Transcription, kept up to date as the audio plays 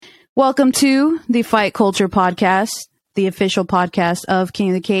Welcome to the Fight Culture Podcast, the official podcast of King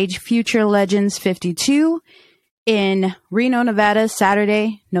of the Cage Future Legends 52 in Reno, Nevada,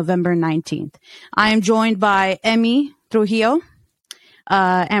 Saturday, November 19th. I am joined by Emi Trujillo,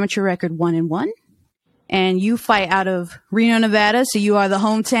 amateur record 1-1. And you fight out of Reno, Nevada, so you are the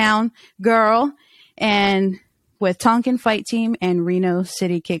hometown girl. And with Tonkin Fight Team and Reno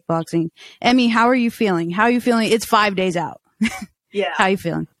City Kickboxing. Emi, how are you feeling? It's 5 days out. Yeah. How are you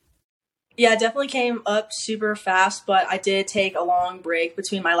feeling? Yeah, it definitely came up super fast, but I did take a long break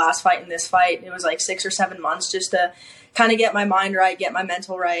between my last fight and this fight. It was like 6 or 7 months just to kind of get my mind right, get my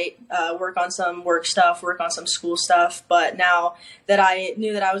mental right, work on some work stuff, work on some school stuff. But now that I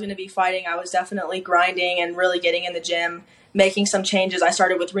knew that I was going to be fighting, I was definitely grinding and really getting in the gym, making some changes. I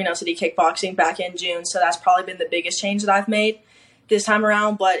started with Reno City Kickboxing back in June, so that's probably been the biggest change that I've made this time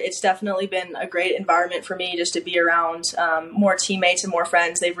around, but it's definitely been a great environment for me just to be around more teammates and more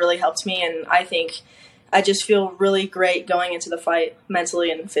friends. They've really helped me, and I think I just feel really great going into the fight mentally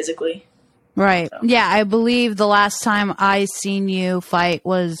and physically. Right. So. Yeah, I believe the last time I seen you fight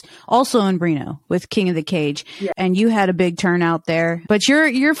was also in Reno with King of the Cage, yeah. And you had a big turnout there. But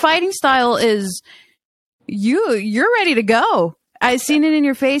your fighting style is you're ready to go. I seen it in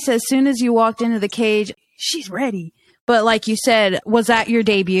your face as soon as you walked into the cage. She's ready. But like you said, was that your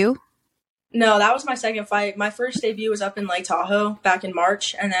debut? No, that was my second fight. My first debut was up in Lake Tahoe back in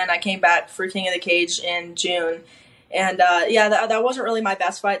March, and then I came back for King of the Cage in June. And that wasn't really my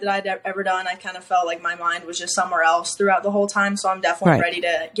best fight that I'd ever done. I kind of felt like my mind was just somewhere else throughout the whole time, so I'm definitely ready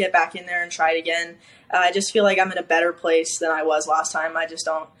to get back in there and try it again. I just feel like I'm in a better place than I was last time. I just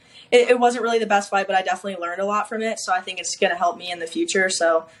don't. It wasn't really the best fight, but I definitely learned a lot from it, so I think it's going to help me in the future.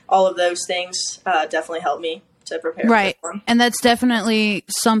 So all of those things definitely helped me to prepare. Right. And that's definitely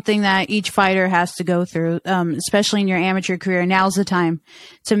something that each fighter has to go through, especially in your amateur career. Now's the time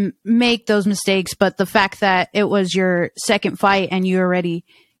to make those mistakes. But the fact that it was your second fight and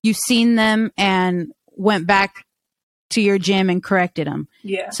you've seen them and went back to your gym and corrected them.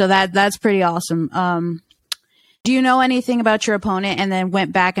 Yeah. So that's pretty awesome. Do you know anything about your opponent and then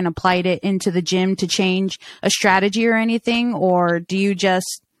went back and applied it into the gym to change a strategy or anything? Or do you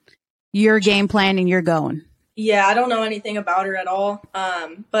just, your game plan and you're going? Yeah, I don't know anything about her at all.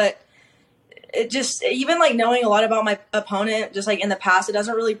 But it just, even like knowing a lot about my opponent, just like in the past, it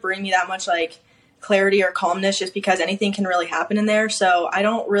doesn't really bring me that much like clarity or calmness just because anything can really happen in there. So I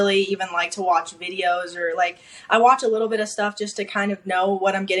don't really even like to watch videos or like, I watch a little bit of stuff just to kind of know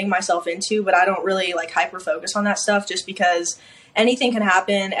what I'm getting myself into, but I don't really like hyper focus on that stuff just because anything can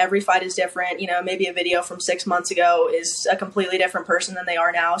happen. Every fight is different. You know, maybe a video from 6 months ago is a completely different person than they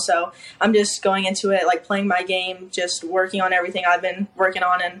are now. So I'm just going into it, like playing my game, just working on everything I've been working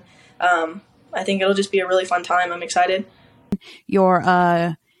on. And I think it'll just be a really fun time. I'm excited.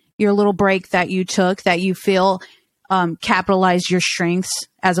 Your little break that you took that you feel capitalized your strengths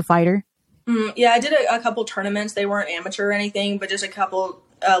as a fighter? Yeah, I did a couple tournaments. They weren't amateur or anything, but just a couple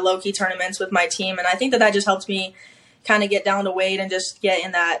low-key tournaments with my team. And I think that just helped me kind of get down to weight and just get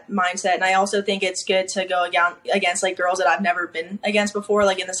in that mindset. And I also think it's good to go against like girls that I've never been against before,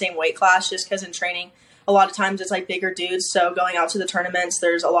 like in the same weight class, just because in training, a lot of times it's like bigger dudes. So going out to the tournaments,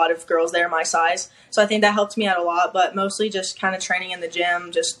 there's a lot of girls there my size. So I think that helped me out a lot, but mostly just kind of training in the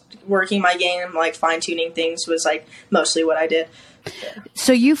gym, just working my game, like fine tuning things was like mostly what I did. Yeah.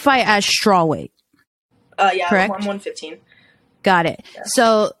 So you fight as strawweight? Yeah, correct? I'm 115. Got it. Yeah.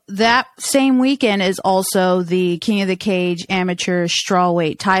 So that same weekend is also the King of the Cage amateur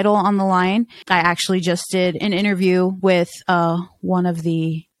strawweight title on the line. I actually just did an interview with one of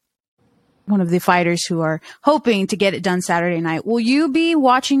the fighters who are hoping to get it done Saturday night. Will you be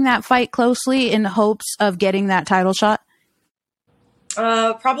watching that fight closely in hopes of getting that title shot?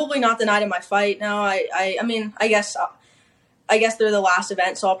 Probably not the night of my fight. No, I mean, I guess they're the last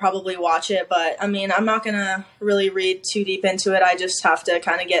event, so I'll probably watch it. But I mean, I'm not gonna really read too deep into it. I just have to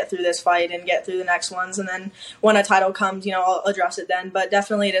kind of get through this fight and get through the next ones, and then when a title comes, you know, I'll address it then. But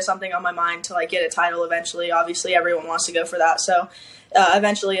definitely, it is something on my mind to like get a title eventually. Obviously, everyone wants to go for that, so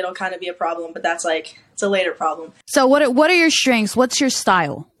eventually it'll kind of be a problem. But that's like it's a later problem. So what are your strengths? What's your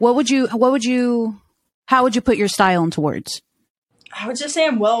style? How would you put your style into words? I would just say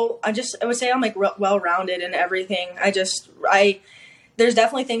I would say I'm like well-rounded in everything. There's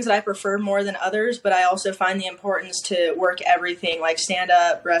definitely things that I prefer more than others, but I also find the importance to work everything like stand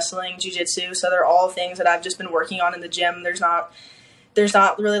up, wrestling, jiu-jitsu. So they're all things that I've just been working on in the gym. There's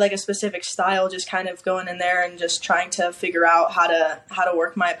not really like a specific style, just kind of going in there and just trying to figure out how to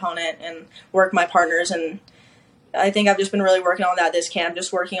work my opponent and work my partners. And I think I've just been really working on that this camp,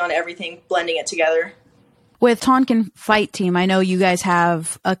 just working on everything, blending it together. with Tonkin Fight Team, I know you guys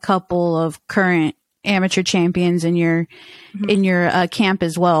have a couple of current amateur champions in your camp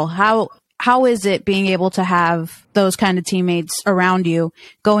as well. How is it being able to have those kind of teammates around you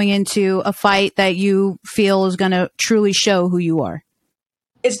going into a fight that you feel is going to truly show who you are?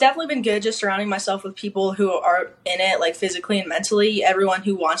 It's definitely been good just surrounding myself with people who are in it, like physically and mentally. Everyone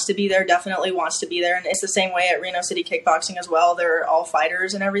who wants to be there definitely wants to be there. And it's the same way at Reno City Kickboxing as well. They're all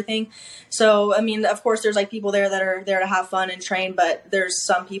fighters and everything. So, I mean, of course, there's like people there that are there to have fun and train, but there's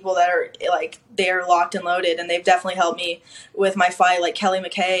some people that are like, they're locked and loaded, and they've definitely helped me with my fight. Like Kelly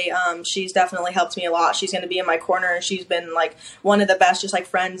McKay, she's definitely helped me a lot. She's going to be in my corner, and she's been like one of the best just like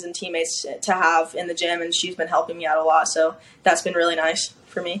friends and teammates to have in the gym, and she's been helping me out a lot. So that's been really nice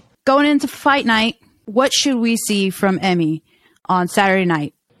for me. Going into fight night, what should we see from Emi on Saturday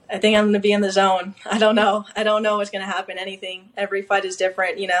night? I think I'm going to be in the zone. I don't know what's going to happen. Anything. Every fight is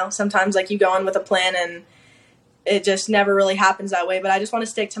different, you know. Sometimes like you go in with a plan and it just never really happens that way. But I just want to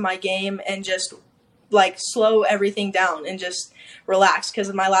stick to my game and just like slow everything down and just relax. Because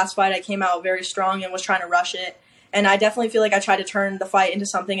in my last fight, I came out very strong and was trying to rush it. And I definitely feel like I tried to turn the fight into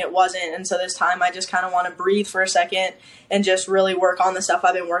something it wasn't. And so this time I just kind of want to breathe for a second and just really work on the stuff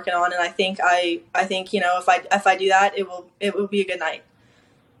I've been working on. And I think, you know, if I do that, it will be a good night.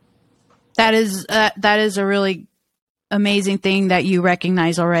 That is a really amazing thing that you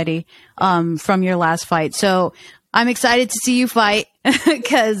recognize already from your last fight. So I'm excited to see you fight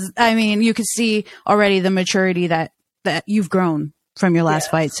because, I mean, you can see already the maturity that you've grown from your last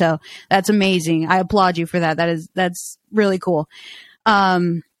fight. So that's amazing. I applaud you for that. That's really cool.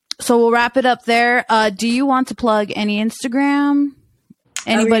 So we'll wrap it up there. Do you want to plug any Instagram?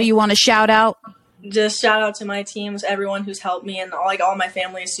 Anybody you want to shout out? Just shout out to my teams, everyone who's helped me, and all my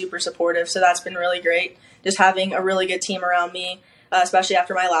family is super supportive. So that's been really great. Just having a really good team around me, especially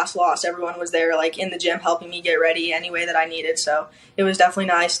after my last loss. Everyone was there like in the gym helping me get ready any way that I needed. So it was definitely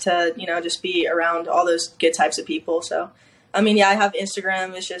nice to, you know, just be around all those good types of people. So I mean, yeah, I have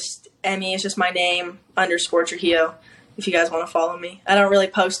Instagram. It's just Emi. It's just my name _ Trujillo. If you guys want to follow me, I don't really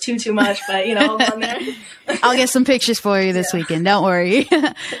post too much, but you know, I'm on there. I'll get some pictures for you this weekend. Don't worry.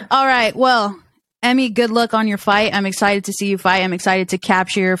 All right. Well, Emi, good luck on your fight. I'm excited to see you fight. I'm excited to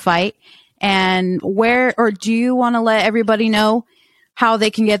capture your fight. And do you want to let everybody know how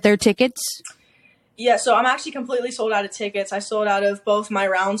they can get their tickets? Yeah, so I'm actually completely sold out of tickets. I sold out of both my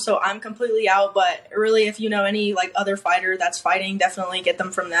rounds, so I'm completely out. But really, if you know any like other fighter that's fighting, definitely get them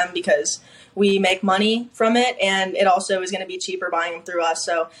from them because we make money from it, and it also is going to be cheaper buying them through us.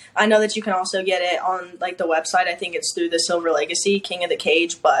 So I know that you can also get it on like the website. I think it's through the Silver Legacy, King of the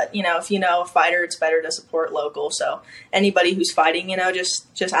Cage. But you know, if you know a fighter, it's better to support local. So anybody who's fighting, you know, just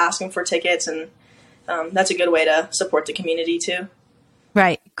ask them for tickets, and that's a good way to support the community too.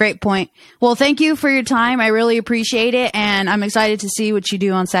 Right. Great point. Well, thank you for your time. I really appreciate it. And I'm excited to see what you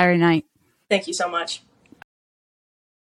do on Saturday night. Thank you so much.